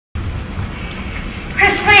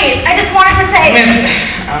say... Miss,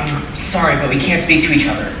 I'm sorry, but we can't speak to each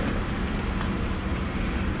other.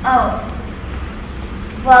 Oh.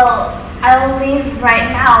 Well, I will leave right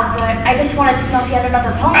now, but I just wanted to know if you had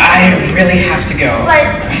another poem. I really have to go. But...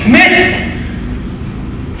 Miss!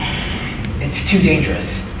 It's too dangerous.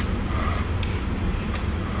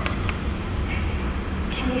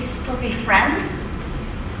 Can we still be friends?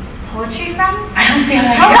 Poetry friends? I don't see how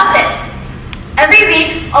that... How about this? Every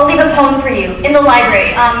week, I'll leave a poem for you in the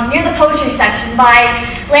library, near the poetry section by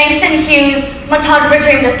Langston Hughes, Montage of a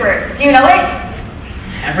Dream Deferred. Do you know it?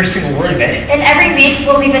 Every single word of it. And every week,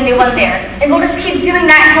 we'll leave a new one there. And we'll just keep doing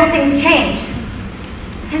that until things change.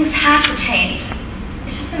 Things have to change.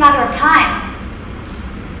 It's just a matter of time.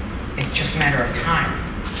 It's just a matter of time.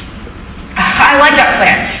 I like that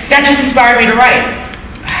plan. That just inspired me to write.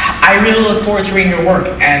 I really look forward to reading your work,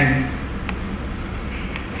 and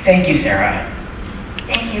thank you, Sarah.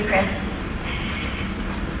 Thank you, Chris.